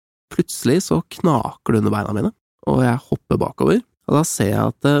plutselig så knaker det under beina mine, og jeg hopper bakover, og da ser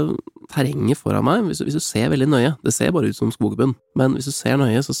jeg at terrenget foran meg, hvis du ser veldig nøye, det ser bare ut som skogbunn, men hvis du ser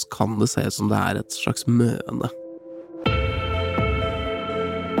nøye, så kan det se ut som det et slags møne.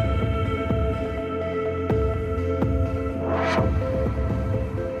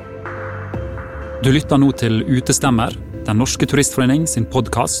 Du lytter nå til Utestemmer, Den norske turistforening sin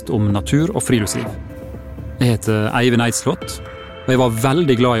podcast om natur og friluftsliv. Jeg heter Eivind Eidslott, og jeg var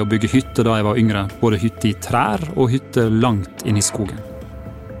veldig glad i å bygge hytte da jeg var yngre, både hytte i trær og hytte langt inn i skogen.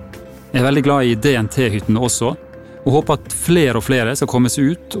 Jeg veldig glad i DNT-hyttene også, og håper at flere og flere skal komme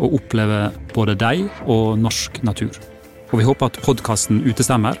seg ut og oppleve både deg og norsk natur. Og vi håper at podcasten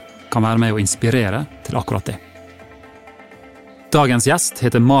Utestemmer kan være med å inspirere til akkurat det. Dagens gjest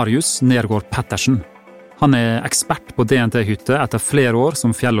heter Marius Nergård Pettersen. Han ekspert på DNT-hytte etter flere år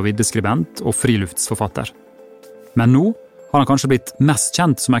som fjell- og viddeskribent og friluftsforfatter. Men nå har han kanskje blitt mest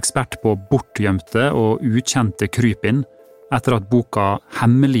kjent som ekspert på bortgjemte og ukjente krypinn etter at boka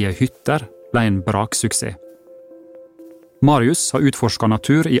Hemmelige hytter ble en braksuksess. Marius har utforsket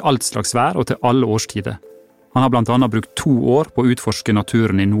natur i alt slags vær og til alle årstider. Han har blant annet brukt 2 år på å utforske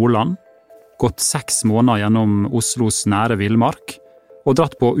naturen i Nordland, gått 6 måneder gjennom Oslos nære villmark og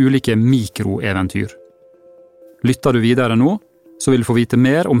dratt på ulike mikroeventyr. Lytter du videre nå, så vil du få vite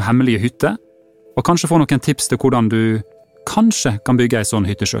mer om hemmelige hytter, og kanskje få noen tips til hvordan du kanskje kan bygge en sånn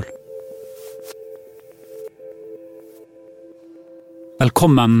hytte selv.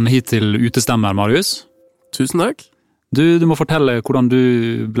 Velkommen hit til Utestemmer, Marius. Tusen takk. Du må fortelle hvordan du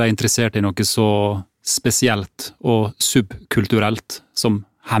ble interessert i noe så spesielt og subkulturelt som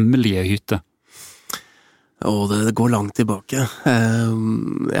hemmelige hytter. Det går langt tilbake.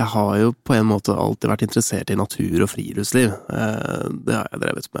 Jeg har jo på en måte alltid vært interessert i natur og friluftsliv. Det har jeg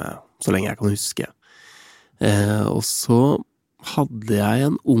drevet med så lenge jeg kan huske. Og så hadde jeg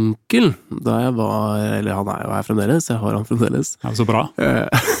en onkel da jeg var, eller han jo her fremdeles, jeg har han fremdeles. Ja, så bra.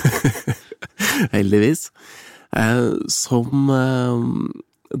 Heldigvis. Som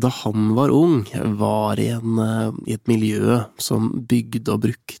da han var ung, var i et miljø som bygde og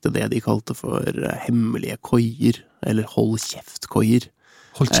brukte det de kalte for hemmelige koier, eller hold kjeft-koier.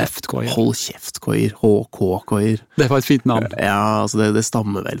 Hold kjeft-koier? Hold kjeft-koier, HK-koier. Det var et fint navn. Ja, altså det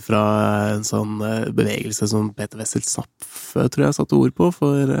stammer vel fra en sånn bevegelse som Peter Wessel Zapf, tror jeg satte ord på,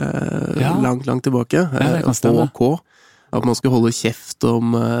 for langt tilbake. Ja, det kan stemme. HK. At man skulle holde kjeft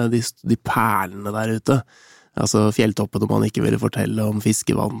om de perlene der ute. Altså fjelltoppene man ikke ville fortelle om,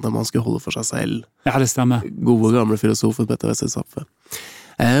 fiskevannet man skulle holde for seg selv. Ja, det stemmer. Gode gamle filosofen Peter Wessel Zapf.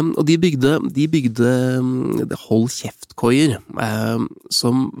 Og de bygde hold kjeft-koier,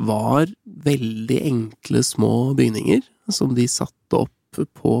 som var veldig enkle små bygninger, som de satte opp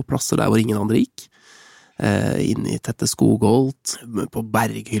på plasser der hvor ingen andre gikk. Inne i tette skogholt, på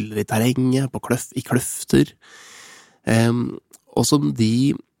berghyller i terrenget, i kløfter. Og som de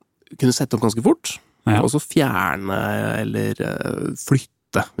kunne sette opp ganske fort. Ja. Og så fjerne eller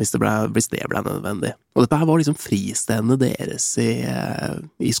flytte hvis det ble nødvendig. Og dette her var liksom fristedene deres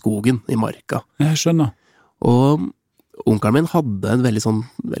i skogen, i marka. Jeg skjønner. Og onkelen min hadde et veldig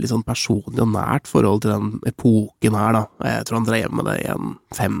sånn personlig og nært forhold til den epoken her da. Jeg tror han drev med det i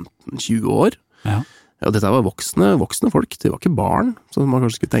 15-20 år. Ja. Og dette var voksne folk, de var ikke barn, som man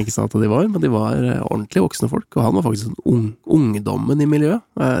kanskje skulle tenke seg at de var, men de var ordentlig voksne folk, og han var faktisk ungdommen i miljøet.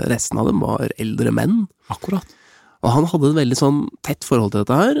 Resten av dem var eldre menn. Akkurat. Og han hadde et veldig sånn tett forhold til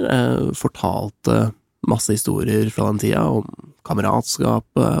dette her, fortalte masse historier fra den tida, om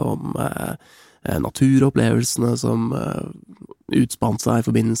kameratskapet, om naturopplevelsene som utspant seg i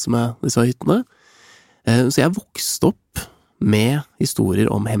forbindelse med disse hyttene. Så jeg vokste opp med historier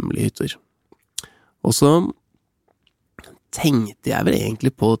om hemmelige hytter. Og så tenkte jeg vel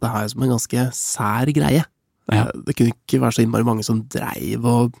egentlig på dette her som en ganske sær greie. Ja. Det kunne ikke være så innmari mange som dreiv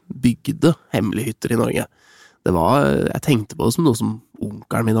og bygde hemmelige hytter i Norge. Jeg tenkte på det som noe som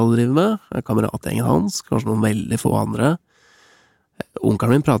onkelen min hadde drivet med, kameratgjengen hans, kanskje noen veldig få andre.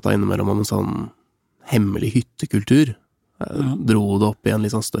 Onkelen min pratet innimellom om en sånn hemmelig hyttekultur. Dro det opp i en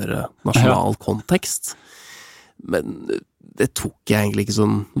litt sånn større nasjonal kontekst. Men det tok jeg egentlig ikke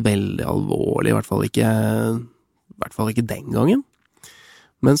sånn veldig alvorlig, i hvert fall ikke den gangen.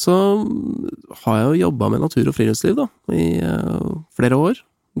 Men så har jeg jo jobbet med natur og friluftsliv da, i flere år.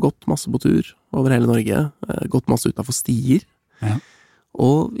 Gått masse på tur over hele Norge, gått masse utenfor stier. Ja.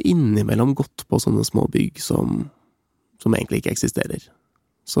 Og innimellom gått på sånne små bygg som egentlig ikke eksisterer.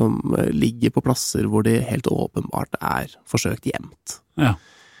 Som ligger på plasser hvor det helt åpenbart forsøkt gjemt. Ja.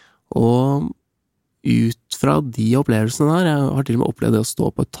 Og ut fra de opplevelsene der, jeg har til og med opplevd det å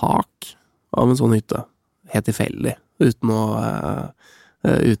stå på et tak av en sånn hytte, helt tilfeldig, uten å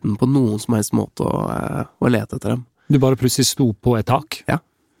uten på noen som helst måte å lete etter dem. Du bare plutselig sto på et tak? Ja,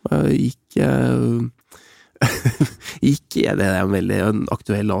 gikk det er en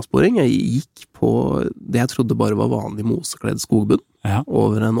aktuell avsporing. Jeg gikk på det jeg trodde bare var vanlig mosekledd skogbunn,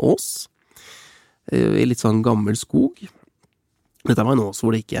 over en ås, i litt sånn gammel skog. Dette var en ås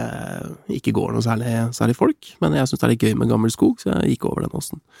hvor det ikke går noe særlig folk, men jeg synes det er litt gøy med gammel skog, så jeg gikk over den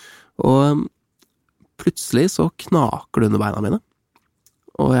åsen. Og plutselig så knaker det under beina mine,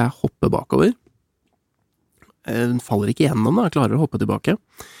 og jeg hopper bakover. Den faller ikke gjennom da, jeg klarer å hoppe tilbake.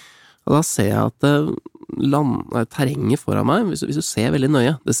 Og da ser jeg at terrenget foran meg, hvis du ser veldig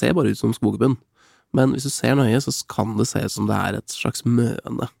nøye, det ser bare ut som skogbunn, men hvis du ser nøye, så kan det se ut som det er et slags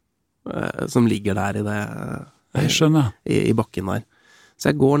møne som ligger der Jeg skjønner. I bakken der.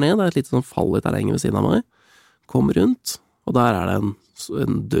 Så jeg går ned, det er et litt sånn fall i terrenget ved siden av meg, kommer rundt, og der er det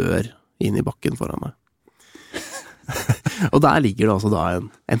en dør inn i bakken foran meg. Og der ligger det altså da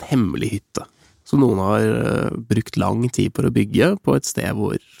en hemmelig hytte, som noen har brukt lang tid på å bygge på et sted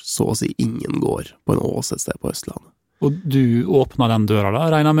hvor så å si ingen går, på en ås et sted på Østlandet. Og du åpnet den døra da,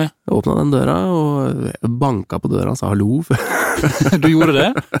 regner jeg med? Jeg åpnet den døra og banket på døra og sa hallo. Du gjorde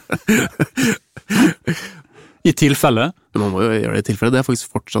det? I tilfelle? Man må jo gjøre det i tilfelle, det har jeg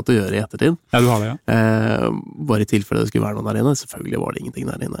faktisk fortsatt å gjøre i ettertid. Ja, du har det, ja. Bare i tilfelle det skulle være noen der inne, selvfølgelig var det ingenting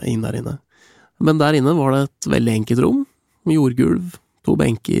der inne. Men der inne var det et veldig enkelt rom, jordgulv, 2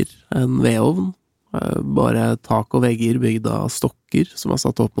 benker, en vedovn, bare tak og vegger bygd av stokker som var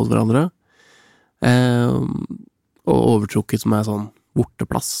satt opp mot hverandre, og overtrukket som sånn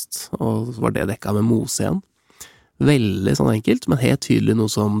borteplast, og så var det dekket med mose igjen. Veldig sånn enkelt, men helt tydelig noe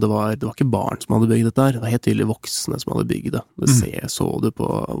som det var ikke barn som hadde bygd dette her, det var helt tydelig voksne som hadde bygd det. Så du på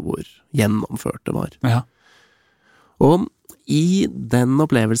hvor gjennomført det var. Ja. Og i den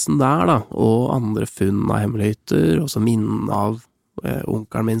opplevelsen der da, og andre funn av hemmelige hytter, og så minnen av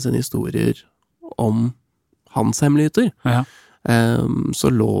onkelen min sine historier om hans hemmelige hytter,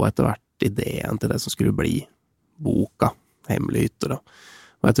 så lå etter hvert ideen til det som skulle bli boka, hemmelige hytter da.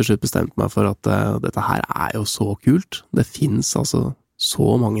 Og jeg til slutt bestemte meg for at dette her er jo så kult. Det finnes altså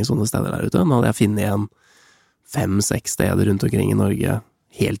så mange sånne steder der ute. Nå hadde jeg funnet igjen 5-6 steder rundt omkring i Norge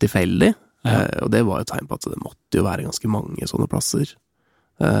helt tilfeldig. Og det var jo tegn på at det måtte jo være ganske mange sånne plasser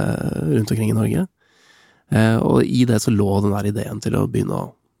rundt omkring i Norge. Og i det så lå den der ideen til å begynne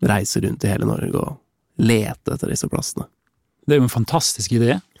å reise rundt i hele Norge og lete etter disse plassene. Det er jo en fantastisk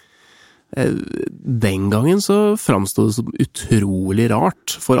idé. Den gangen så framstod det som utrolig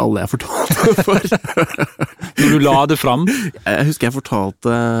rart for alle jeg fortalte for. Når du la det fram? Jeg husker jeg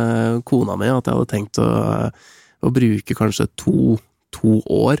fortalte kona mi at jeg hadde tenkt å bruke kanskje 2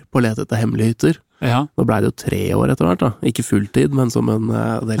 år på å lete etter hemmelige hytter. Ja. Nå ble det jo 3 år etter hvert da, ikke fulltid, men som en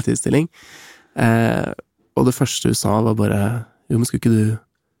deltidsstilling. Og det første hun sa var bare, jo, men skulle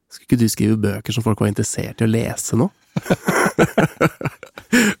ikke du skrive bøker som folk var interessert i å lese nå?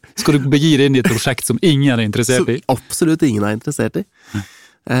 Skal du begi deg inn i et prosjekt som ingen er interessert i? Som absolutt ingen er interessert i.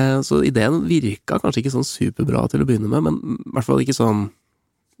 Så ideen virka kanskje ikke sånn superbra til å begynne med, men i hvert fall ikke sånn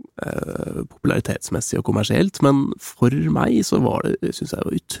popularitetsmessig og kommersielt, men for meg så synes jeg det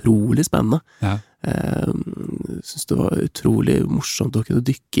var utrolig spennende. Ja. Synes det var utrolig morsomt å kunne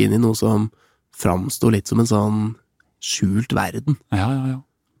dykke inn i noe som framstod litt som en sånn skjult verden. Ja.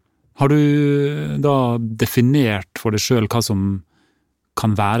 Har du da definert for deg selv hva som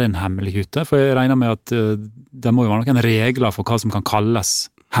kan være en hemmelig hytte? For jeg regner med at det må jo være noen regler for hva som kan kalles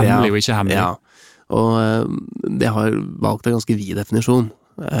hemmelig og ikke hemmelig. Ja, og det har valgt en ganske vid definisjon.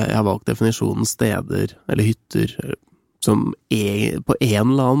 Jeg har valgt definisjonen steder eller hytter som på en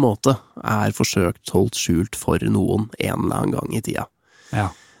eller annen måte er forsøkt holdt skjult for noen en eller annen gang i tida.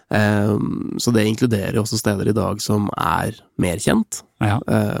 Ja. Så det inkluderer også steder i dag som er mer kjent,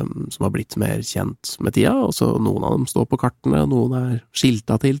 som har blitt mer kjent med tida, og så noen av dem står på kartene, noen er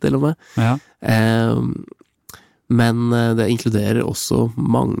skilta til og med. Ja. Men det inkluderer også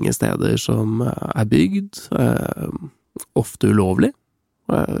mange steder som er bygd, ofte ulovlig,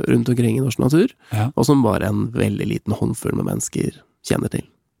 rundt omkring i norsk natur, og som bare en veldig liten håndfull med mennesker kjenner til.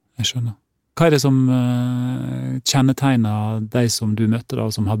 Jeg skjønner. Hva er det som kjennetegner de som du møtte da,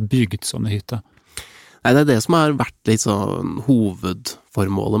 som har bygd sånne hytter? Nei, det er det som har vært litt sånn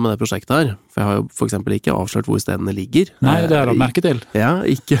hovedformålet med det prosjektet her. For jeg har jo for eksempel ikke avslørt hvor stedene ligger. Nei, det har jeg merket til. Ja,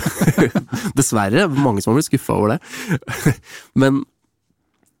 ikke. Dessverre, mange som har blitt skuffet over det. Men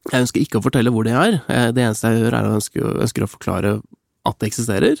jeg ønsker ikke å fortelle hvor det er. Det eneste jeg gjør er å ønsker å forklare at det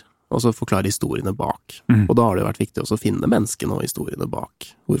eksisterer, og så forklare historiene bak. Og da har det jo vært viktig også å finne menneskene og historiene bak,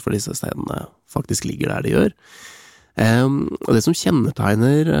 hvorfor disse stedene faktisk ligger der de gjør. Og det som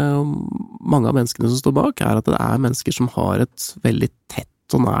kjennetegner mange av menneskene som står bak, er at det er mennesker som har et veldig tett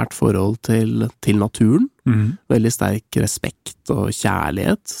godt og nært forhold til naturen. Veldig sterk respekt og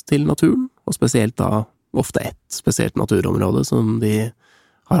kjærlighet til naturen, og spesielt da ofte ett spesielt naturområde som de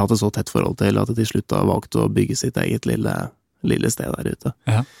har hatt et så tett forhold til at de til slutt har valgt å bygge sitt eget lille sted der ute.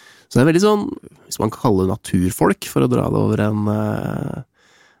 Ja. Så det veldig sånn, hvis man kan kalle det naturfolk, for å dra det over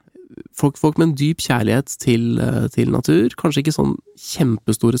folk med en dyp kjærlighet til natur, kanskje ikke sånn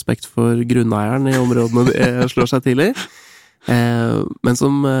kjempestor respekt for grunneieren i områdene de slår seg til i, men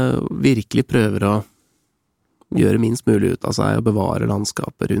som virkelig prøver å gjøre minst mulig ut av seg og bevare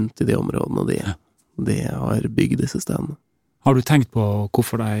landskapet rundt i de områdene de har bygd disse stedene. Har du tenkt på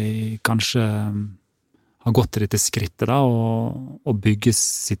hvorfor de kanskje har gått til dette skrittet da, og bygge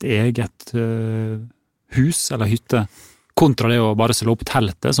sitt eget hus eller hytte, kontra det å bare slå opp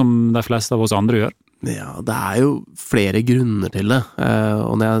teltet, som de fleste av oss andre gjør? Ja, det jo flere grunner til det.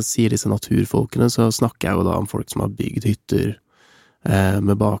 Og når jeg sier disse naturfolkene, så snakker jeg jo da om folk som har bygd hytter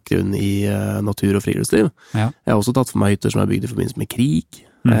med bakgrunn i natur og friluftsliv. Ja. Jeg har også tatt for meg hytter som er bygd i forbindelse med krig,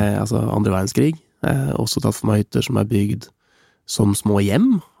 altså andre verdenskrig. Jeg har også tatt for meg hytter som er bygd som små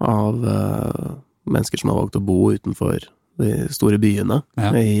hjem av mennesker som har valgt å bo utenfor de store byene,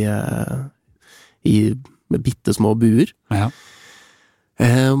 med bittesmå buer. Ja.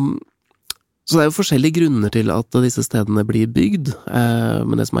 Så det jo forskjellige grunner til at disse stedene blir bygd,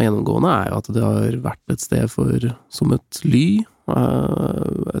 men det som gjennomgående jo at det har vært et sted som et ly,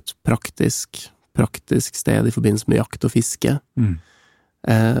 et praktisk sted i forbindelse med jakt og fiske.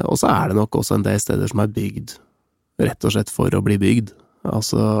 Og så det nok også en del steder som bygd rett og slett for å bli bygd.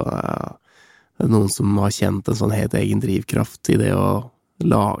 Altså noen som har kjent en sånn helt egen drivkraft i det å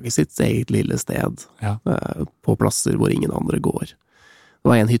lage sitt eget lille sted på plasser hvor ingen andre går. Det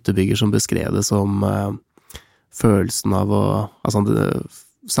var en hyttebygger som beskrev det som følelsen av å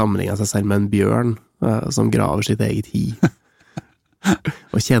sammenligne seg selv med en bjørn som graver sitt eget hi.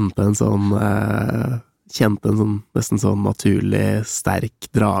 Og kjente en sånn nesten sånn naturlig sterk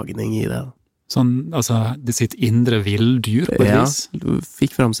dragning i det. Sånn, altså, det sitt indre villdyr på et vis? Ja,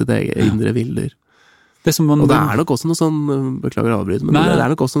 fikk fram sitt eget indre villdyr. Og det nok også noe sånn, beklager å avbryte, men det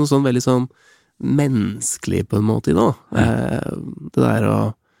nok også noe sånn veldig sånn menneskelig på en måte i det. Det der å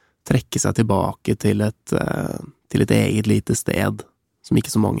trekke seg tilbake til et eget lite sted som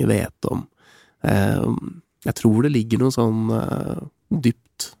ikke så mange vet om. Jeg tror det ligger noe sånn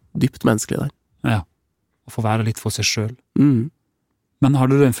dypt menneskelig der. Ja, å få være litt for seg selv. Men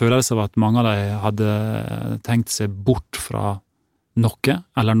hadde du en følelse av at mange av dem hadde tenkt seg bort fra noe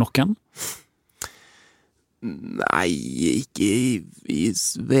eller noen? Nei, ikke i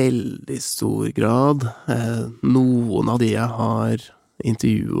veldig stor grad. Noen av de jeg har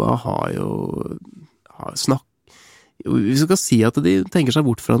intervjuet har hvis vi skal si at de tenker seg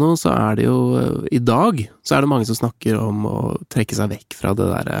bort fra noe, så det jo i dag, så det mange som snakker om å trekke seg vekk fra det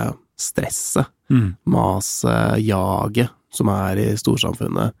der stresset, maset, jaget som i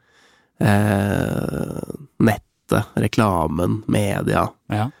storsamfunnet. Nettet, reklamen, media.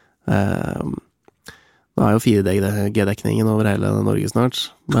 Ja. Nå jo 4G-dekningen over hele Norge snart,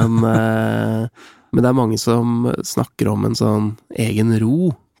 men det mange som snakker om en sånn egen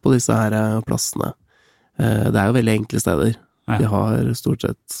ro på disse her plassene. Det jo veldig enkle steder. Ja. De har stort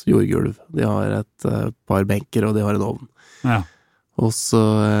sett jordgulv, de har et par benker, og de har en ovn. Ja. Og så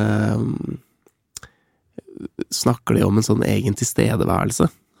snakker de om en sånn egen tilstedeværelse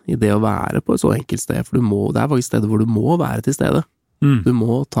i det å være på et så enkelt sted, for det faktisk steder hvor du må være til stede. Du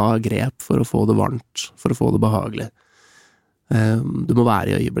må ta grep for å få det varmt, for å få det behagelig. Du må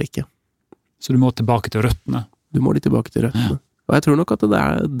være i øyeblikket. Så du må tilbake til røttene? Du må litt tilbake til røttene. Ja. Og jeg tror nok at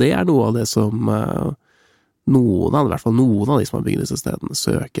det noe av det som i hvert fall noen av de som har bygd disse stedene,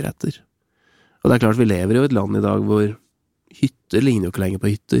 søker etter. Og det klart, vi lever i et land i dag hvor hytter ligner jo ikke lenger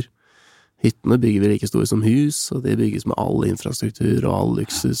på hytter. Hyttene bygger vi like store som hus, og de bygges med all infrastruktur og all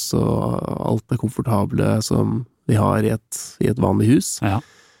luksus, og alt det komfortable som vi har i et vanlig hus. Ja.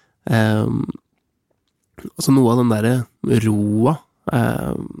 Altså noe av den der roa,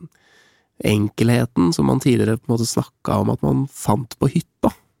 enkelheten som man tidligere på en måte snakket om at man fant på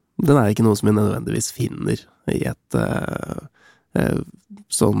hytta, den ikke noe som vi nødvendigvis finner i et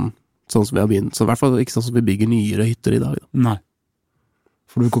sånn som vi har begynt, så i hvert fall ikke sånn som vi bygger nyere hytter i dag. Da. Nei.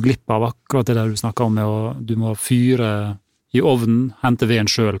 For du går glipp av akkurat det der du snakket om, du må fyre i ovnen, hente veden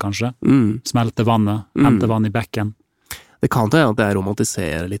selv kanskje, smelte vannet, hente vann i bekken. Det kan til at jeg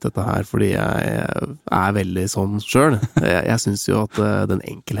romantiserer litt dette her, fordi jeg veldig sånn selv. Jeg synes jo at den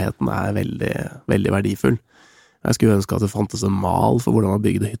enkelheten veldig, veldig verdifull. Jeg skulle ønske at det fantes en mal for hvordan man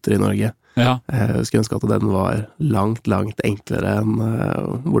bygde hytter i Norge. Ja. Jeg skulle ønske at den var langt, langt enklere enn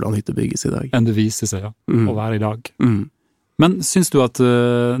hvordan hytter bygges i dag. Enn det viser seg, å være i dag. Men synes du at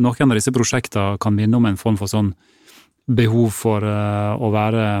noen av disse prosjektene kan minne om en form for sånn behov for å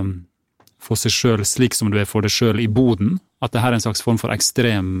være for seg selv slik som du for deg selv i boden? At det her en slags form for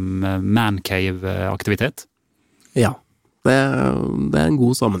ekstrem man-cave-aktivitet? Ja, det er en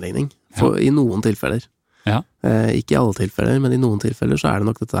god sammenligning i noen tilfeller. Ja. Ikke i alle tilfeller, men i noen tilfeller så er det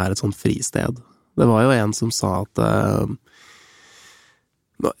nok dette her et sånt fristed. Det var jo en som sa at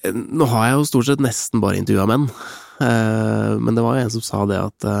nå har jeg jo stort sett nesten bare intervjuet menn, men det var jo en som sa det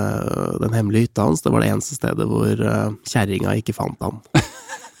at den hemmelige hytta hans, det var det eneste stedet hvor kjerringa ikke fant han.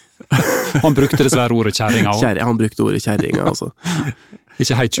 Han brukte dessverre ordet kjerringa også. Han brukte ordet kjerringa, altså.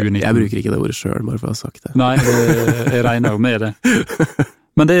 Ikke helt 2019. Jeg bruker ikke det ordet selv, bare for å ha sagt det. Nei, jeg regner jo med det.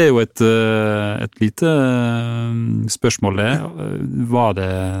 Men det er jo et lite spørsmål det. Var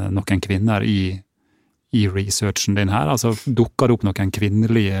det noen kvinner i researchen din her? Altså, dukker det opp noen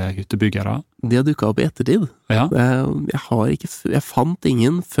kvinnelige hyttebyggere? De har dukket opp i ettertid. Ja. Jeg fant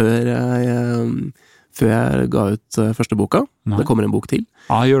ingen før jeg ga ut første boka. Nei. Det kommer en bok til.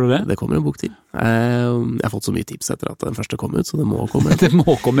 Ja, gjør du det? Det kommer en bok til. Jeg har fått så mye tips etter at den første kom ut, så det må komme. Det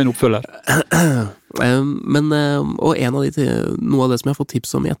må komme en oppfølger. Men, og noe av det som jeg har fått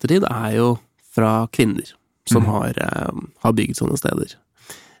tips om i ettertid, er jo fra kvinner som har bygd sånne steder.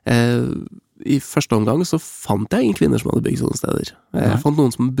 I første omgang så fant jeg ingen kvinner som hadde bygd sånne steder. Jeg fant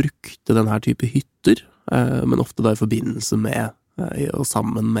noen som brukte denne type hytter, men ofte da i forbindelse med og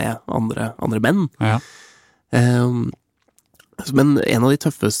sammen med andre menn. Ja. Men en av de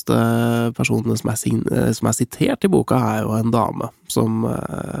tøffeste personene som er sitert i boka er jo en dame som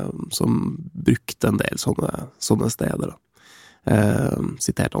brukte en del sånne steder.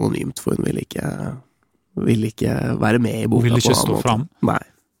 Sitert anonymt, for hun ville ikke være med i boka. Hun ville ikke stå fram? Nei.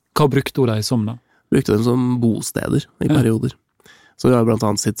 Hva brukte hun deg som da? Brukte dem som bosteder i perioder. Så hun har blant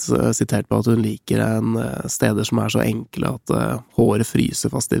annet sitert på at hun liker steder som er så enkle at håret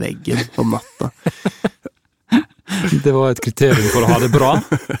fryser fast i veggen om natta. Det var et kriterium for å ha det bra.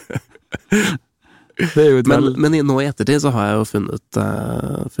 Det er jo men nå i ettertid så har jeg jo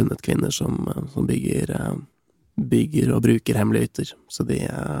funnet kvinner som bygger og bruker hemmelige hytter, så de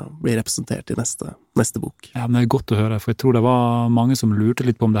blir representert i neste bok. Ja, men det er godt å høre, for jeg tror det var mange som lurte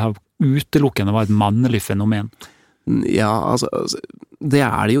litt på om det her utelukkende var et mannlig fenomen. Ja, altså, det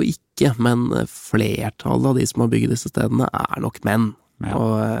er det jo ikke, men flertallet av de som har bygget disse stedene er nok menn, og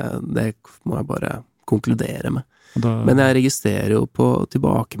det må jeg bare konkludere med. Men jeg registrerer jo på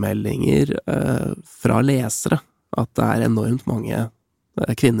tilbakemeldinger fra lesere at det er enormt mange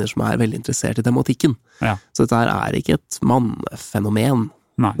kvinner som er veldig interessert i tematikken. Ja. Så dette her er ikke et mannfenomen.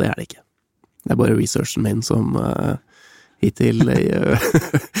 Nei. Det er det ikke. Det er bare researchen min som hittil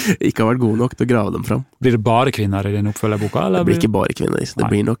ikke har vært god nok til å grave dem fram. Blir det bare kvinner i din oppfølgerboka? Det blir ikke bare kvinner. Det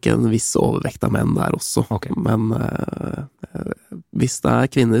blir nok en viss overvekt av menn der også. Okay. Men hvis det er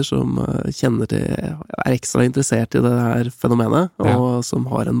kvinner som er ekstra interessert i det her fenomenet, og som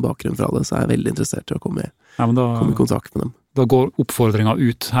har en bakgrunn fra det, så er jeg veldig interessert i å komme i kontakt med dem. Da går oppfordringa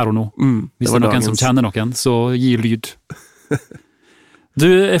ut her og nå. Hvis det er noen som kjenner noen, så gi lyd. Du,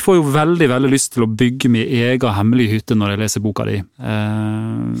 jeg får jo veldig, veldig lyst til å bygge min egen hemmelige hytte når jeg leser boka di.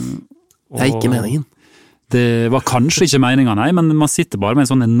 Det er ikke meningen. Det var kanskje ikke meningen, nei, men man sitter bare med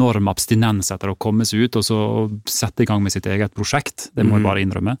en sånn enorm abstinens etter å komme seg ut, og så sette i gang med sitt eget prosjekt. Det må jeg bare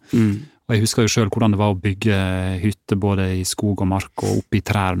innrømme. Og jeg husker jo selv hvordan det var å bygge hytte både i skog og mark og oppe i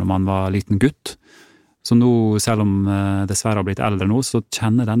trær når man var liten gutt. Så nå, selv om dessverre har blitt eldre nå, så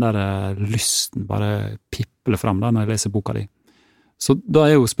kjenner den der lysten bare pipler frem da når jeg leser boka di. Så da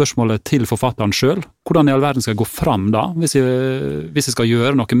er jo spørsmålet til forfatteren selv, hvordan i all verden skal jeg gå frem da, hvis jeg skal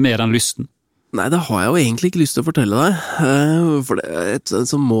gjøre noe med den lysten? Nei, det har jeg jo egentlig ikke lyst til å fortelle deg, for et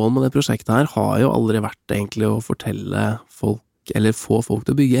mål med det prosjektet her har jo aldri vært egentlig å fortelle folk, eller få folk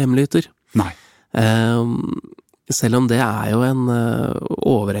til å bygge hemmelige hytter. Nei. Selv om det er jo en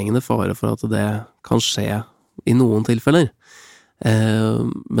overhengende fare for at det kan skje i noen tilfeller.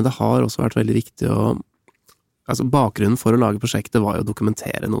 Men det har også vært veldig viktig bakgrunnen for å lage prosjektet var jo å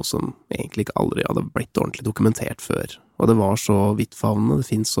dokumentere noe som egentlig ikke aldri hadde blitt ordentlig dokumentert før. Og det var så vittfavnende, det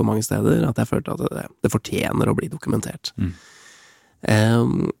finnes så mange steder, at jeg følte at det fortjener å bli dokumentert.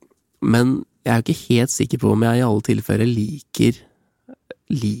 Men jeg er jo ikke helt sikker på om jeg i alle tilfeller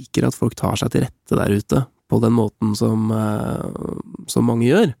liker at folk tar seg til rette der ute, på den måten som mange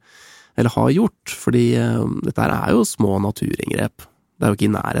gjør, eller har gjort, fordi dette er jo små naturinngrep. Det er jo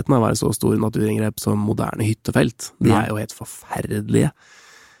ikke i nærheten av å være så store naturinngrep som moderne hyttefelt. De er jo helt forferdelige.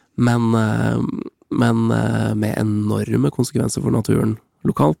 Men med enorme konsekvenser for naturen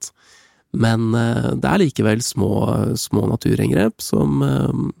lokalt. Men det er likevel små naturinngrep som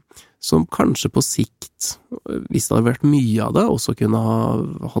som kanskje på sikt, hvis det hadde vært mye av det, også kunne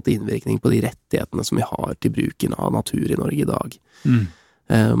ha hatt innvirkning på de rettighetene som vi har til bruken av natur i Norge i dag.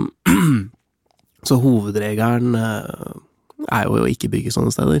 Så hovedregelen er jo å ikke bygge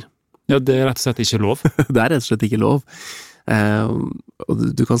sånne steder. Ja, det er rett og slett ikke lov. Det er rett og slett ikke lov. Og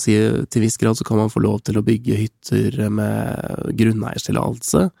du kan si til viss grad så kan man få lov til å bygge hytter med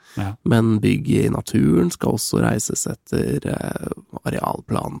grunneierstillatelse, men bygg i naturen skal også reises etter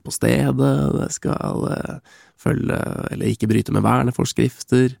arealplanen på stedet, det skal følge, eller ikke bryte med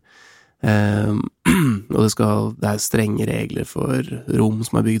verneforskrifter, og det er strenge regler for rom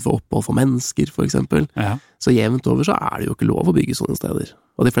som er bygd for opphold for mennesker, for eksempel. Så jevnt over så er det jo ikke lov å bygge sånne steder.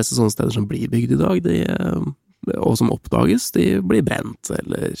 Og de fleste sånne steder som blir bygd i dag, og som oppdages, de blir brent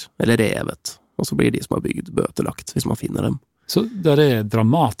eller revet. Og så blir de som har bygd bøtelagt, hvis man finner dem. Så det er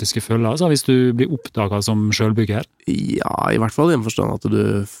dramatiske følger, altså, hvis du blir oppdaget som selvbygger? Ja, i hvert fall i den forstand at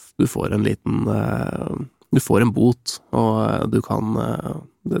du får en liten... Du får en bot, og det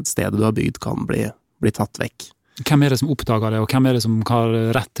stedet du har bygd kan bli tatt vekk. Hvem er det som oppdager det, og hvem er det som har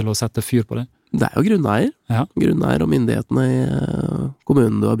rett til å sette fyr på det? Det er jo grunneier. Ja. Grunneier og myndighetene i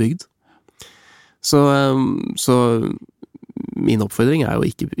kommunen du har bygd. Så min oppfordring er jo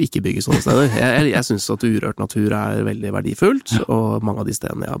ikke bygge sånne steder. Jeg synes at urørt natur er veldig verdifullt, og mange av de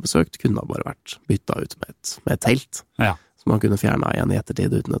stedene jeg har besøkt kunne ha bare vært byttet ut med et telt, som man kunne fjerne igjen i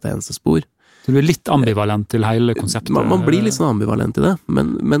ettertid uten et eneste spor. Så du er litt ambivalent til hele konseptet? Man blir litt sånn ambivalent i det,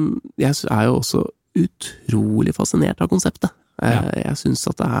 men jeg er jo også utrolig fascinert av konseptet. Jeg synes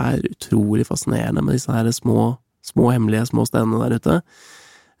at det er utrolig fascinerende med disse her små hemmelige, små stedene der ute,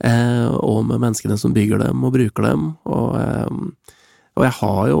 og med menneskene som bygger dem og bruker dem, og jeg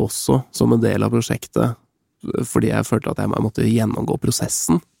har jo også, som en del av prosjektet, fordi jeg følte at jeg måtte gjennomgå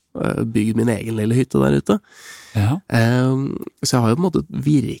prosessen, bygd min egen lille hytte der ute. Så jeg har jo på en måte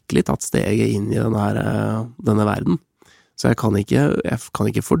virkelig tatt steget inn i denne verden. Så jeg kan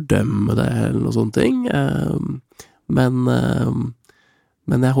ikke fordømme det eller noe sånne ting, men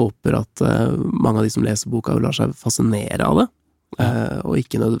jeg håper at mange av de som leser boka lar seg fascinere av det, og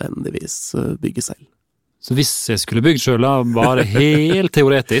ikke nødvendigvis bygge selv. Så hvis jeg skulle bygd selv, bare helt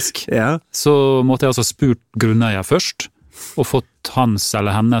teoretisk, så måtte jeg altså spurt grunneier først, og fått hans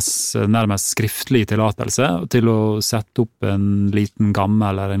eller hennes nærmest skriftlig tillatelse til å sette opp en liten gamme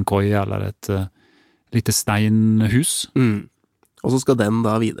eller en koie eller et lite steinhus. Og så skal den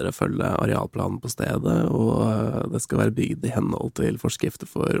da videre følge arealplanen på stedet, og det skal være bygd i henhold til forskrifter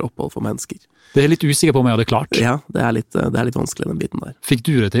for opphold for mennesker. Det er litt usikker på om jeg hadde klart. Ja, det er litt vanskelig den biten der. Fikk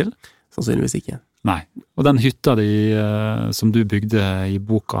du det til? Sannsynligvis ikke. Nei. Og den hytta di som du bygde i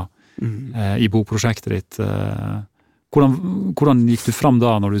boka, i bokprosjektet ditt, hvordan gikk du fram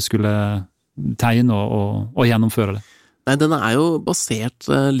da når du skulle tegne og gjennomføre det? Nei, den er jo basert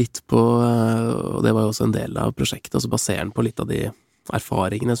litt på, og det var jo også en del av prosjektet, altså basert på litt av de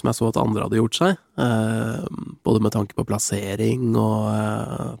erfaringene som jeg så at andre hadde gjort seg, både med tanke på plassering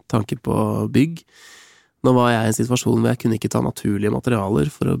og tanke på bygg. Nå var jeg i en situasjon hvor jeg kunne ikke ta naturlige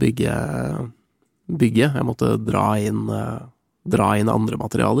materialer for å bygge. Jeg måtte dra inn andre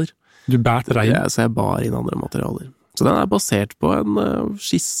materialer. Du bærte deg inn? Så jeg bar inn andre materialer. Så den er basert på en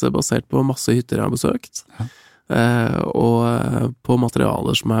skisse, basert på masse hytter jeg har besøkt, og på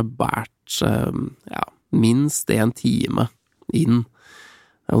materialer som er bært minst 1 time inn.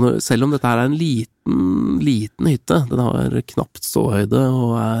 Selv om dette her er en liten hytte, den har knapt ståhøyde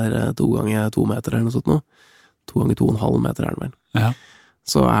og er 2 ganger 2 meter eller noe sånt nå. 2 ganger 2,5 meter er den vel. Ja.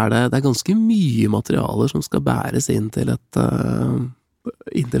 Så det er ganske mye materialer som skal bæres inn til et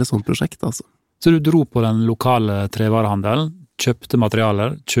sånt prosjekt, altså. Så du dro på den lokale trevarehandelen, kjøpte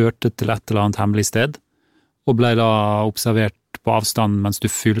materialer, kjørte til et eller annet hemmelig sted, og ble da observert på avstand mens du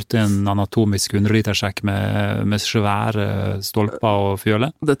fylte en anatomisk 100-litersjekk med svære stolper og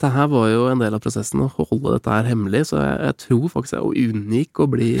fjøle? Dette her var jo en del av prosessen å holde dette her hemmelig, så jeg tror faktisk jeg unngikk å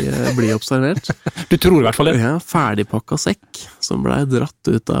bli observert. Du tror i hvert fall det? Ja, ferdigpakket sekk som ble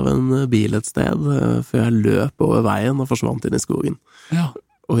dratt ut av en bil et sted, før jeg løp over veien og forsvant inn i skogen. Ja.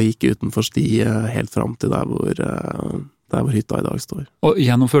 Og gikk utenfor sti helt frem til der hvor hytta i dag står. Og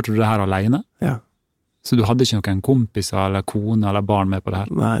gjennomførte du det her alene? Ja. Så du hadde ikke noen kompiser eller kone eller barn med på det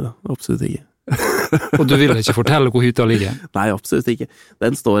her? Nei da, absolutt ikke. Og du vil ikke fortelle hvor hytta ligger? Nei, absolutt ikke.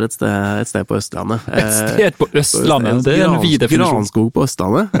 Den står et sted på Østlandet. Et sted på Østlandet? Det er en vid definisjon. Granskog på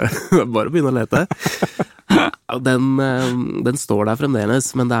Østlandet. Bare begynne å lete. Den står der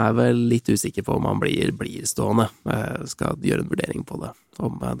fremdeles, men det er vel litt usikker på om han blir stående. Jeg skal gjøre en vurdering på det,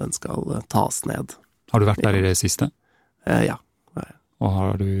 om den skal tas ned. Har du vært der i det siste? Ja. Og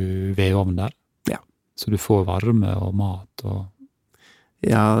har du vedovn der? Ja. Så du får varme og mat og...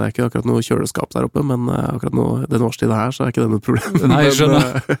 Ja, det ikke akkurat noe kjøleskap der oppe, men akkurat nå, den årstiden her, så ikke det noe problem. Nei, jeg skjønner.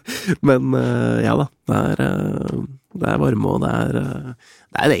 Men ja da, det varme, og det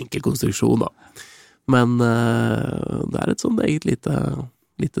en enkel konstruksjon da. Men det et sånn eget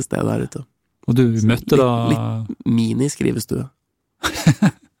lite sted der ute. Og du møtte da... Litt mini-skrivestue.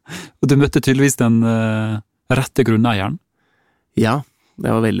 Og du møtte tydeligvis den rette grunneieren? Ja,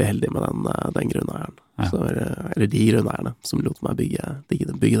 jeg var veldig heldig med den grunneieren. Ja. Eller de grunneierne som lot meg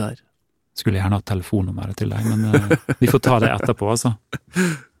bygge der. Skulle gjerne ha telefonnummeret til deg, men vi får ta det etterpå, altså.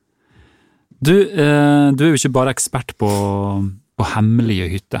 Du jo ikke bare ekspert på hemmelige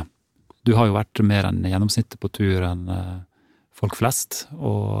hytter. Du har jo vært mer enn gjennomsnittet på tur enn folk flest,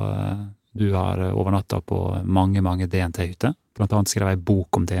 og du har overnattet på mange DNT-hytter. Blant annet skrev jeg en bok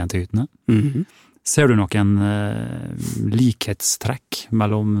om DNT-hyttene. Mhm. Ser du noen likhetstrekk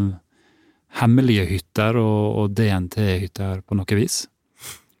mellom hemmelige hytter og DNT-hytter på noe vis?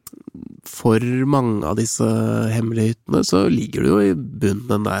 For mange av disse hemmelige hyttene så ligger det jo i bunnen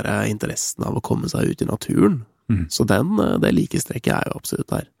den der interessen av å komme seg ut i naturen. Så det likestrekket jo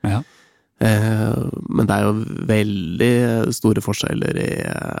absolutt der. Ja. Men det jo veldig store forskjeller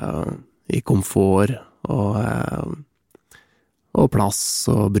i komfort og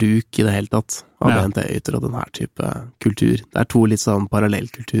plass og bruk i det hele tatt av DNT-hytter og denne type kultur. Det to litt sånn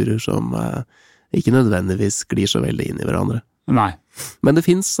parallellkulturer som ikke nødvendigvis glir så veldig inn i hverandre. Nei. Men det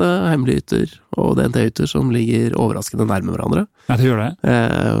finnes hemmelige hytter og DNT-hytter som ligger overraskende nærme hverandre. Ja, det gjør det.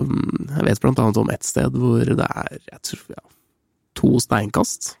 Jeg vet blant annet om et sted hvor det jeg tror, 2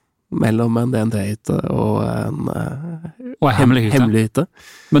 steinkast mellom en DNT-hytte og en hemmelig hytte.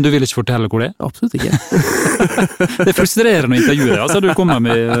 Men du vil ikke fortelle hvor det Absolutt ikke. Det frustrerende å intervjue deg, altså du kommer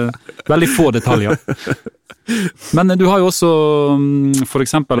med veldig få detaljer. Men du har jo også for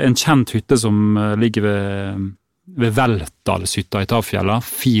eksempel en kjent hytte som ligger ved Veltdalshytta i Tafjella,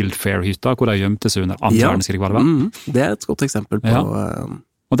 Fieldfair-hytta, hvor de gjemte seg under andre verdenskrig, var det vel? Det et godt eksempel på...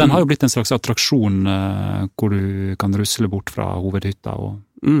 Og den har jo blitt en slags attraksjon hvor du kan rusle bort fra hovedhytta og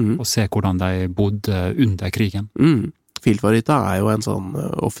se hvordan de bodde under krigen. Fieldfair-hytta jo en sånn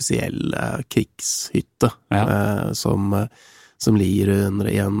offisiell krigshytte som ligger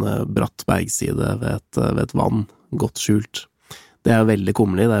i en bratt bergside ved et vann, godt skjult. Det veldig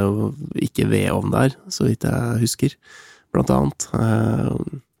kummerlig, det jo ikke vedovn der, så vidt jeg husker, blant annet.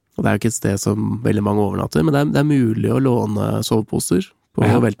 Og det jo ikke et sted som veldig mange overnatter, men det mulig å låne soveposer på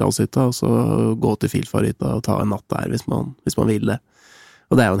Veltdalshytta, og så gå til Fieldfair-hytta og ta en natt der hvis man vil det.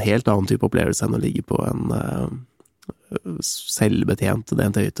 Og det jo en helt annen type opplevelse enn å ligge på en selvbetjent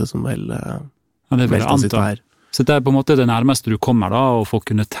DNT-hytte som Veltdalshytta Så det på en måte det nærmeste du kommer da, å få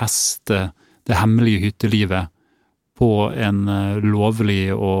kunne teste det hemmelige hyttelivet på en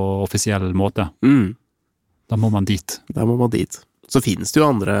lovlig og offisiell måte. Da må man dit. Så finnes det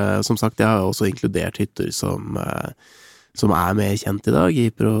jo andre, som sagt, jeg har også inkludert hytter som mer kjent i dag i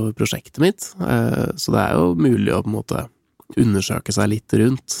prosjektet mitt. Så det jo mulig å på en måte undersøke seg litt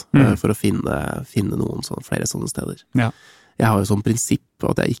rundt for å finne noen flere sånne steder. Ja. Jeg har jo sånn prinsipp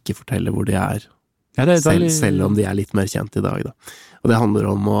at jeg ikke forteller hvor de selv om de litt mer kjent i dag. Da. Og det handler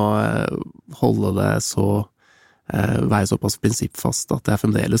om å holde det være såpass prinsippfast at jeg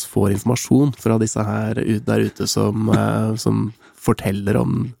fremdeles får informasjon fra disse her der ute som forteller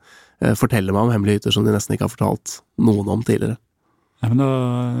meg om hemmelige hytter som de nesten ikke har fortalt noen om tidligere. Ja, men da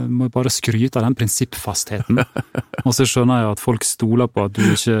må jeg bare skryte av den prinsippfastheten. Og så skjønner jeg at folk stoler på at du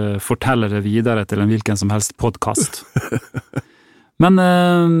ikke forteller det videre til en hvilken som helst podcast. Men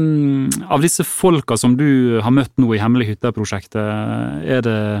av disse folka som du har møtt nå i Hemmelig hytte-prosjektet, er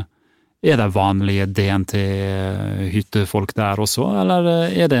det vanlige DNT-hyttefolk der også, eller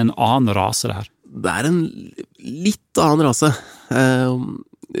er det en annen rase der? Det en litt annen rase.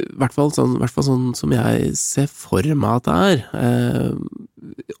 I hvert fall sånn som jeg ser for meg at det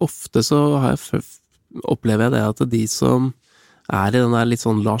Ofte så opplever jeg det at de som i den der litt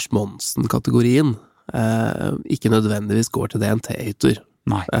sånn Lars Monsen-kategorien, ikke nødvendigvis går til DNT-hytter.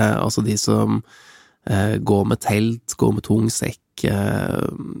 Altså de som går med telt, går med tung sekk,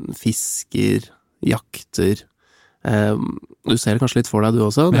 fisker, jakter. Du ser det kanskje litt for deg du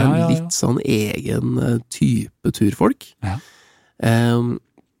også. Det litt sånn egen type turfolk. Ja.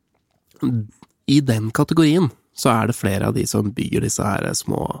 I den kategorien så det flere av de som bygger disse her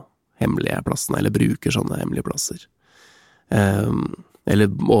små hemmelige plassene, eller bruker sånne hemmelige plasser. Eller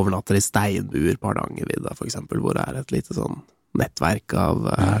overnatter i steinbuer på Hardangervidda, for eksempel, hvor det et lite sånn nettverk av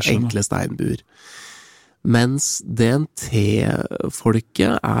enkle steinbuer. Mens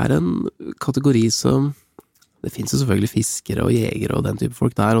DNT-folket en kategori som det finnes jo selvfølgelig fiskere og jegere og den type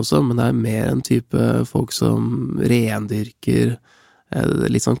folk der også, men det mer en type folk som rendyrker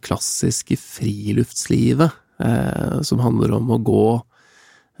litt sånn klassisk friluftslivet, som handler om å gå,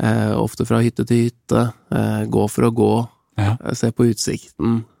 ofte fra hytte til hytte, gå for å gå, se på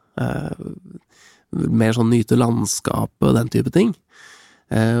utsikten, mer sånn nyte landskapet og den type ting.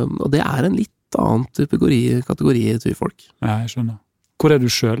 Og det en litt annen type kategori turfolk. Ja, jeg skjønner. Hvor du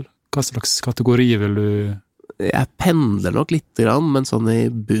selv? Hva slags kategori vil du? Jeg pendler nok litt grann, men sånn i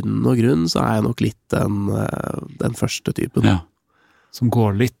bunn og grunn så jeg nok litt den første typen. Ja. Som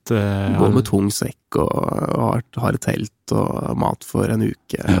går litt... Går med tung sekk og har et telt og mat for en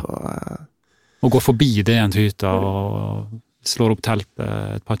uke. Ja. Og går forbi det en hytte og slår opp teltet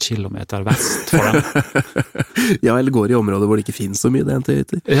et par kilometer vest for den. Ja, eller går i områder hvor det ikke finnes så mye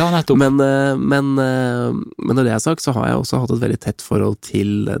DNT-hytter. Ja, nettopp. Men når det sagt, så har jeg også hatt et veldig tett forhold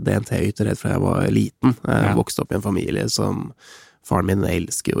til DNT-hytter helt fra jeg var liten. Jeg vokste opp i en familie som faren min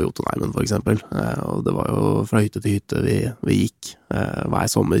elsker jo Jotunheimen, for eksempel. Og det var jo fra hytte til hytte vi gikk hver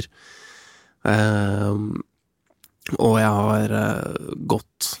sommer. Og jeg har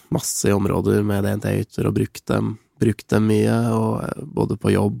gått masse i områder med DNT-hytter og brukt dem mye, og både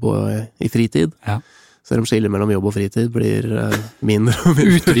på jobb og i fritid. Ja. Selv om skillet mellom jobb og fritid blir mindre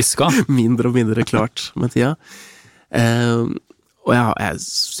og mindre klart med tida. Og jeg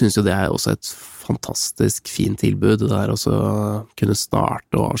synes jo det også et fantastisk fint tilbud. Det også kunne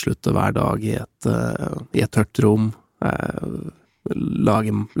starte og avslutte hver dag i et tørt rom,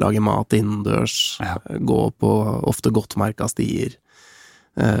 lage mat innendørs, gå på ofte godtmerka stier,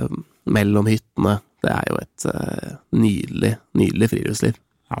 mellom hyttene. Det jo et nydelig friluftsliv.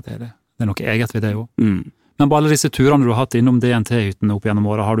 Ja, det det. Det noe eget ved det jo. Men på alle disse turene du har hatt innom DNT-hyttene opp gjennom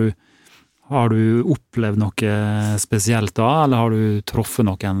året, har du opplevd noe spesielt da, eller har du truffet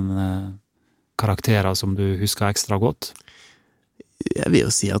noen karakterer som du husker ekstra godt? Jeg vil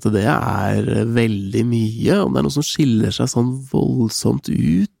jo si at det veldig mye, om det noe som skiller seg sånn voldsomt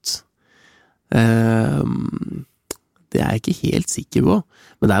ut. Det jeg ikke helt sikker på.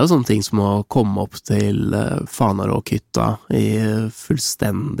 Men det jo sånne ting som å komme opp til Fanaråkhytta i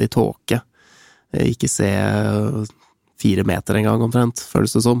fullstendig tåke. Ikke se 4 meter en gang omtrent,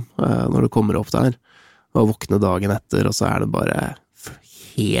 føles det som, når du kommer opp der. Og våkne dagen etter, og så det bare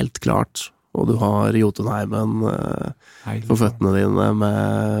helt klart. Og du har Jotunheimen på føttene dine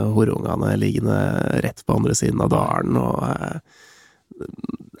med horungene liggende rett på andre siden av dalen. Og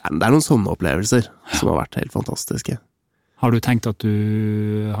det noen sånne opplevelser som har vært helt fantastiske. Har du tenkt at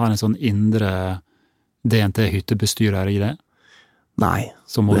du har en sånn indre DNT-hyttebestyrer i det? Nei,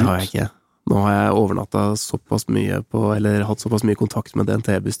 det har jeg ikke. Nå har jeg overnattet såpass mye eller hatt såpass mye kontakt med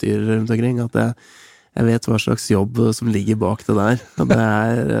DNT-bestyrer rundt omkring, at jeg vet hva slags jobb som ligger bak det der.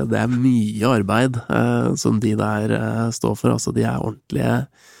 Det mye arbeid som de der står for. Altså, de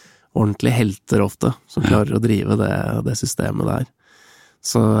ordentlige helter ofte, som klarer å drive det systemet der.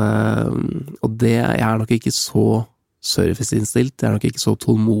 Så, og det jeg nok ikke så serviceinnstilt, jeg nok ikke så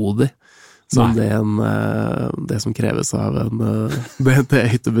tålmodig som det som kreves av en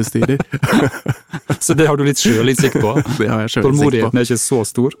DNT-hyttebestyrer. Så det har du litt sjølinnsikt på? Det har jeg sjølinnsikt på. Tålmodigheten ikke så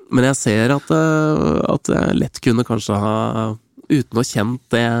stor? Men jeg ser at jeg lett kunne kanskje ha, uten å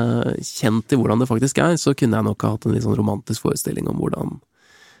kjent i hvordan det faktisk så kunne jeg nok ha hatt en litt sånn romantisk forestilling om hvordan,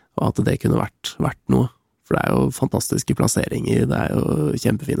 og at det kunne vært noe. For det jo fantastiske plasseringer, det jo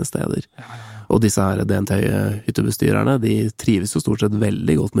kjempefine steder. Ja. Og disse her DNT-hyttebestyrerne, de trives jo stort sett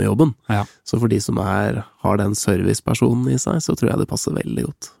veldig godt med jobben. Ja. Så for de som har den servicepersonen i seg, så tror jeg det passer veldig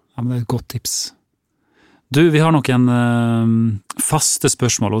godt. Ja, men det et godt tips. Du, vi har noen faste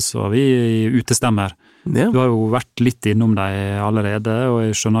spørsmål også, vi utestemmer. Ja. Du har jo vært litt innom deg allerede, og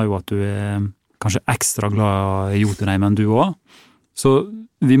jeg skjønner jo at du kanskje ekstra glad i Jotunheimen du også. Så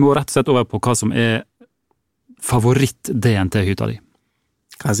vi må rett og slett over på hva som favoritt-DNT-hytta di.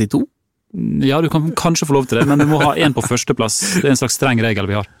 Kan jeg si 2? Ja, du kan kanskje få lov til det, men du må ha en på førsteplass. Det en slags streng regel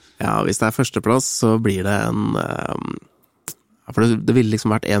vi har. Ja, hvis det førsteplass, så blir det for det ville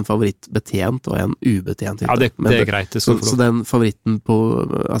liksom vært en favorittbetjent og en ubetjent hytte. Ja, det greit. Så den favoritten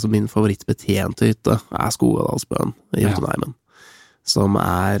altså min favorittbetjente hytte Skogadalsbøen i Jotunheimen, som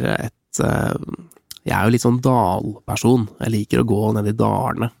et jeg jo litt sånn dalperson. Jeg liker å gå ned i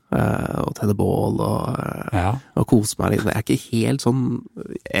dalene og tenne bål og kose meg litt. Jeg ikke helt sånn,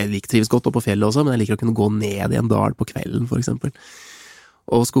 jeg trives godt opp på fjellet også, men jeg liker å kunne gå ned i en dal på kvelden, for eksempel.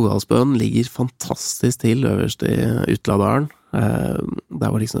 Og Skogadalsbøen ligger fantastisk til øverst i Utladalen, der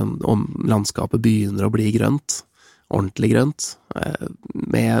hvor liksom landskapet begynner å bli grønt, ordentlig grønt,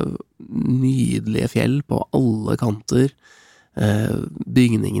 med nydelige fjell på alle kanter.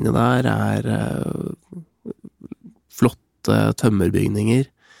 Bygningene der flotte tømmerbygninger,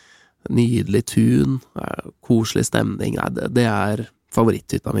 nydelig tun, koselig stemning. Det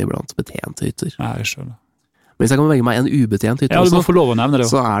favoritthytta mi blant betjente hytter. Ja, jeg skjønner. Men hvis jeg kan velge meg en ubetjent hytte Ja, du må også, få lov å nevne det.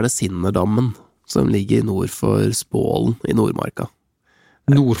 så det Sinnerdammen, som ligger nord for Spålen i Nordmarka.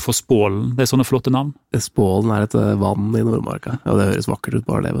 Nord for Spålen, det sånne flotte navn. Spålen et vann i Nordmarka, og det høres vakkert ut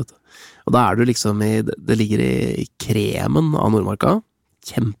bare det, vet du. Og da du liksom det ligger i kremen av Nordmarka,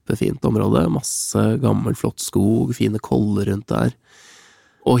 kjempefint område, masse gammel flott skog, fine koller rundt der.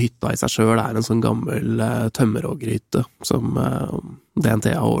 Og hytta i seg selv en sånn gammel tømmerhoggerhytte som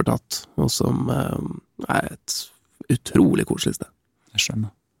DNT har overtatt, og som et utrolig koselig sted. Jeg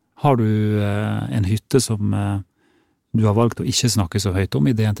skjønner. Har du en hytte som du har valgt å ikke snakke så høyt om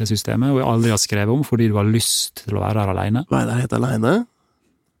i DNT-systemet, og aldri har skrevet om fordi du har lyst til å være her alene? Hva der helt alene?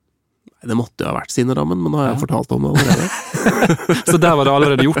 Nei, det måtte jo ha vært Sinnerdammen, men nå har jeg fortalt om det allerede. Så der var det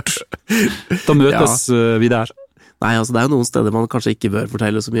allerede gjort. Da møtes vi der. Nei, altså det jo noen steder man kanskje ikke bør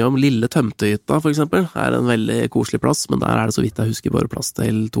fortelle så mye om. Lille Tømtehytta, for eksempel, en veldig koselig plass, men der det så vidt jeg husker bare plass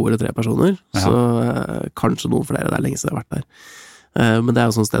til 2 eller 3 personer. Ja. Så kanskje noen flere, det lenge siden jeg har vært der. Men det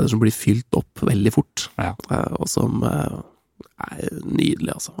jo sånne steder som blir fylt opp veldig fort, ja. Og som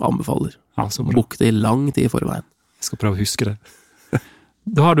nydelig, altså. Anbefaler. Ja, Bok det i lang tid i forveien. Jeg skal prøve å huske det.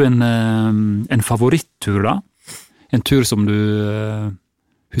 Da har du en favorittur, da? En tur som du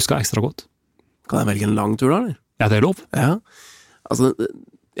husker ekstra godt? Kan jeg velge en lang tur, da, eller? Ja, det lov. Ja, altså,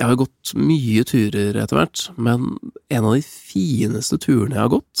 jeg har jo gått mye turer etter hvert, men en av de fineste turene jeg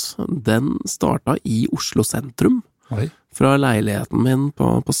har gått, den startet i Oslo sentrum. Oi. Fra leiligheten min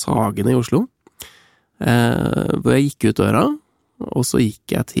på Sagene i Oslo, hvor jeg gikk ut døra, og så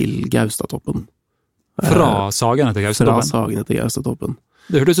gikk jeg til Gaustatoppen. Fra Sagene til Gaustatoppen? Fra Sagene til Gaustatoppen.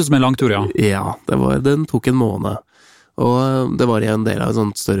 Det hørtes ut som en lang tur, ja. Ja, den tok en måned. Og det var en del av et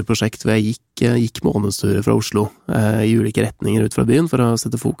sånt større prosjekt hvor jeg gikk månedsturer fra Oslo i ulike retninger ut fra byen for å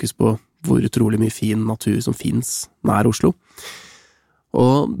sette fokus på hvor utrolig mye fin natur som finnes nær Oslo.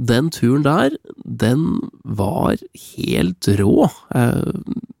 Og den turen der, den var helt rå.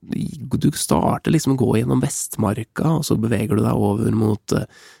 Du starter liksom å gå gjennom Vestmarka, og så beveger du deg over mot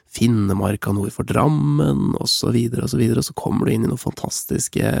Finnemarka nord for Drammen, og så videre, og så kommer du inn i noen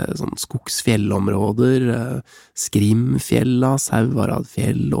fantastiske sånn skogsfjellområder, Skrimfjella,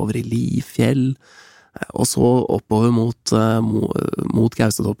 Sauvaradfjell, over i Lifjell, og så oppover mot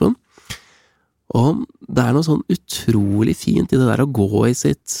Gaustatoppen. Og det noe sånn utrolig fint i det der å gå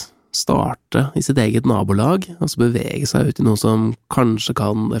starte i sitt eget nabolag, og så bevege seg ut i noe som kanskje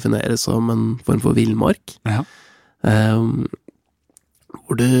kan defineres som en form for villmark. Ja.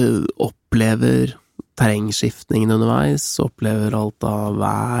 Hvor du opplever terrengskiftningen underveis, opplever alt av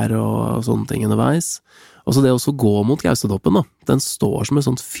vær og sånne ting underveis. Og så det også gå mot Gaustatoppen, da. Den står som et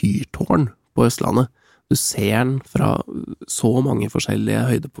sånt fyrtårn på Østlandet. Du ser den fra så mange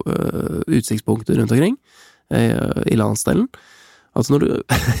forskjellige utsiktspunkter rundt omkring i landsdelen. Altså når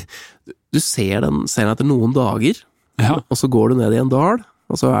du ser den etter noen dager, ja. Og så går du ned i en dal,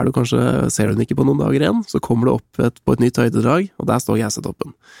 og så ser du den ikke på noen dager igjen, så kommer du opp på et nytt høydedrag, og der står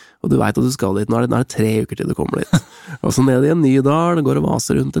Gaustatoppen. Og du vet at du skal dit, nå det 3 uker til du kommer dit. Og så ned i en ny dal, går og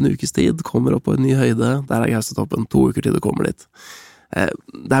vaser rundt en ukes tid, kommer opp på en ny høyde, der Gaustatoppen, 2 uker til du kommer dit.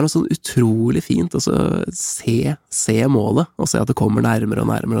 Det noe sånn utrolig fint å se målet, og se at det kommer nærmere og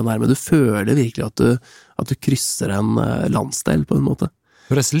nærmere og nærmere. Du føler virkelig at du krysser en landsdel på en måte.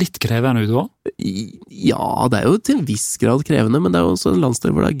 Høres litt krevende ut også? Ja, det jo til en viss grad krevende, men det jo også en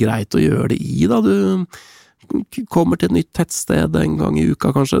landsdel hvor det greit å gjøre det i, da. Du kommer til et nytt tettsted en gang i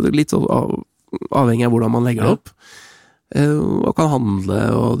uka, kanskje, litt så avhengig av hvordan man legger det opp. Og kan handle,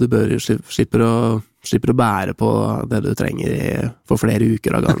 og du slipper å bære på det du trenger for flere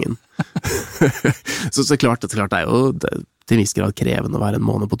uker av gangen. så klart, det jo til en viss grad krevende å være en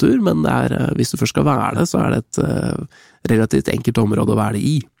måned på tur, men hvis du først skal være det, så det et relativt enkelt område å være det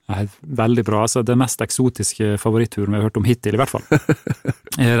i. Nei, veldig bra, altså det mest eksotiske favoritturen vi har hørt om hittil, i hvert fall.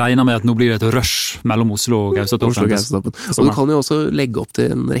 Jeg regner med at nå blir det et rush mellom Oslo og Gaustatoppen. Og du kan jo også legge opp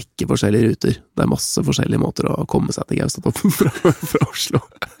til en rekke forskjellige ruter. Det masse forskjellige måter å komme seg til Gaustatoppen fra Oslo.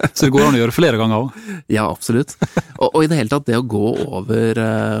 Så det går an å gjøre flere ganger også? Ja, absolutt. Og i det hele tatt, det å gå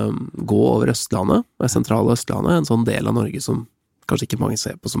over Østlandet, det sentrale Østlandet, en sånn del av Norge som kanskje ikke mange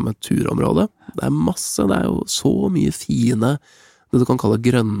ser på som et turområde. Det masse, det jo så mye fine det du kan kalle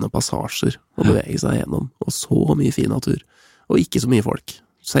grønne passasjer å bevege seg gjennom, og så mye fin natur, og ikke så mye folk.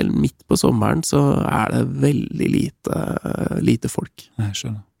 Selv midt på sommeren så det veldig lite folk. Jeg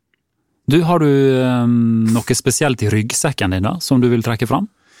skjønner. Har du noe spesielt i ryggsekken din da, som du vil trekke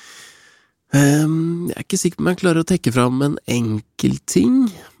fram? Jeg ikke sikker på om jeg klarer å trekke fram en enkel ting,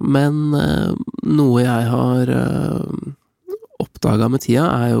 men noe jeg har oppdaget med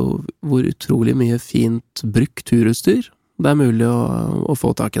tida jo hvor utrolig mye fint brukt turutstyr det mulig å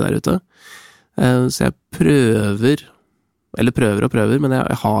få tak i der ute. Så jeg prøver, men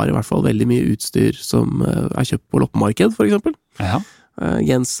jeg har i hvert fall veldig mye utstyr som kjøpt på loppemarked, for eksempel. Ja.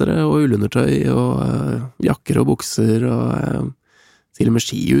 Gensere og ullundertøy og jakker og bukser og til og med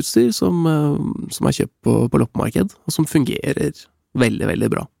skiutstyr som kjøpt på loppemarked, og som fungerer veldig, veldig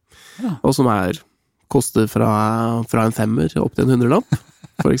bra. Ja. Og som koster fra en 5-er opp til en 100-lapp.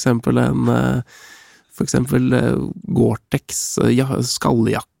 For eksempel Gore-Tex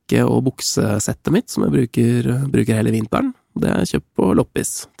skalljakke og buksesettet mitt, som jeg bruker hele vinteren. Det kjøpt på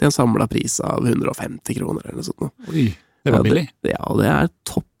loppis, til en samlet pris av 150 kroner eller noe sånt. Oi, det var billig. Ja, det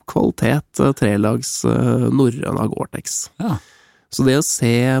topp kvalitet, 3-lags norrøna Gore-Tex. Ja. Så det å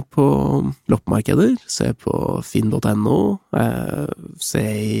se på loppemarkeder, se på finn.no, se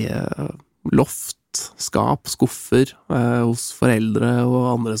i loft, skap, skuffer hos foreldre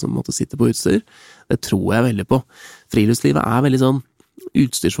og andre som måtte sitte på utstyr, det tror jeg veldig på. Friluftslivet veldig sånn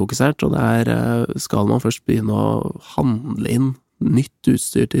utstyrsfokusert, og skal man først begynne å handle inn nytt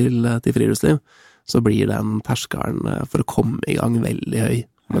utstyr til friluftsliv, så blir den terskelen for å komme i gang veldig høy.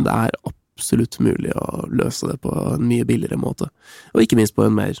 Men det absolutt mulig å løse det på en mye billigere måte, og ikke minst på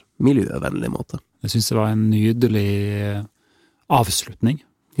en mer miljøvennlig måte. Jeg synes det var en nydelig avslutning,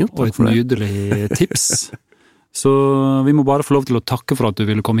 og et nydelig tips. Så vi må bare få lov til å takke for at du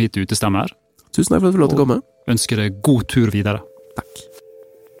ville komme hit til Utestemmer. Tusen takk for at du fikk lov til å komme. Og ønsker deg god tur videre. Takk.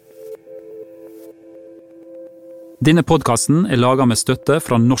 Denne podcasten laget med støtte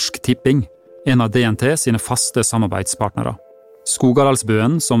fra Norsk Tipping, en av DNT sine faste samarbeidspartnere.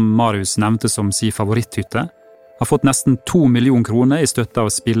 Skogadalsbøen, som Marius nevnte som sin favoritthytte, har fått nesten 2 millioner kroner i støtte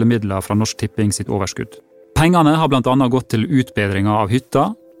av spillemidler fra Norsk Tipping sitt overskudd. Pengene har blant annet gått til utbedringer av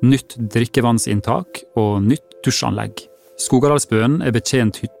hytta, nytt drikkevannsinntak og nytt dusjanlegg. Skogadalsbøen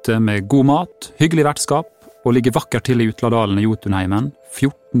betjent hytte med god mat, hyggelig vertskap og ligger vakkert til i Utladalen i Jotunheimen,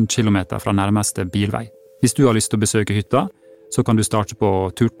 14 kilometer fra nærmeste bilvei. Hvis du har lyst til å besøke hytta, så kan du starte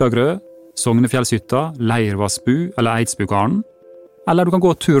på Turtagrø, Sognefjellshytta, Leirvassbu eller Eidsbugarden, eller du kan gå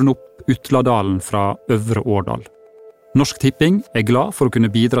turen opp Utladalen fra Øvre Årdal. Norsk Tipping glad for å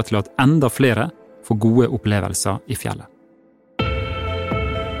kunne bidra til at enda flere får gode opplevelser i fjellet.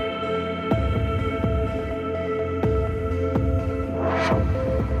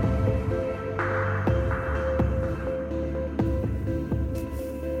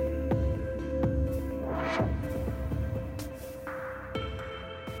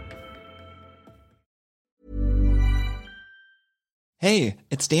 Hey,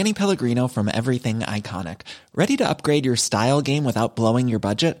 it's Danny Pellegrino from Everything Iconic. Ready to upgrade your style game without blowing your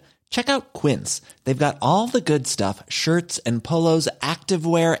budget? Check out Quince. They've got all the good stuff, shirts and polos,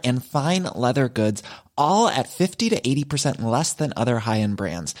 activewear, and fine leather goods, all at 50 to 80% less than other high-end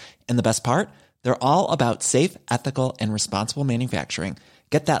brands. And the best part? They're all about safe, ethical, and responsible manufacturing.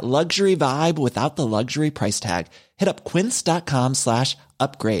 Get that luxury vibe without the luxury price tag. Hit up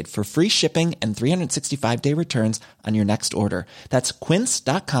quince.com/upgrade for free shipping and 365-day returns on your next order. That's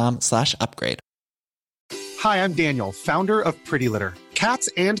quince.com/upgrade. Hi, I'm Daniel, founder of Pretty Litter. Cats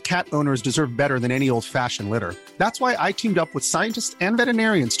and cat owners deserve better than any old-fashioned litter. That's why I teamed up with scientists and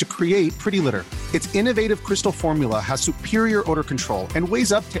veterinarians to create Pretty Litter. Its innovative crystal formula has superior odor control and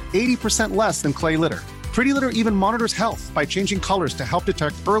weighs up to 80% less than clay litter. Pretty Litter even monitors health by changing colors to help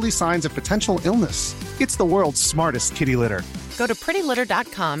detect early signs of potential illness. It's the world's smartest kitty litter. Go to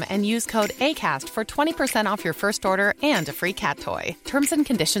prettylitter.com and use code ACAST for 20% off your first order and a free cat toy. Terms and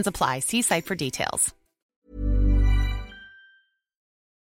conditions apply. See site for details.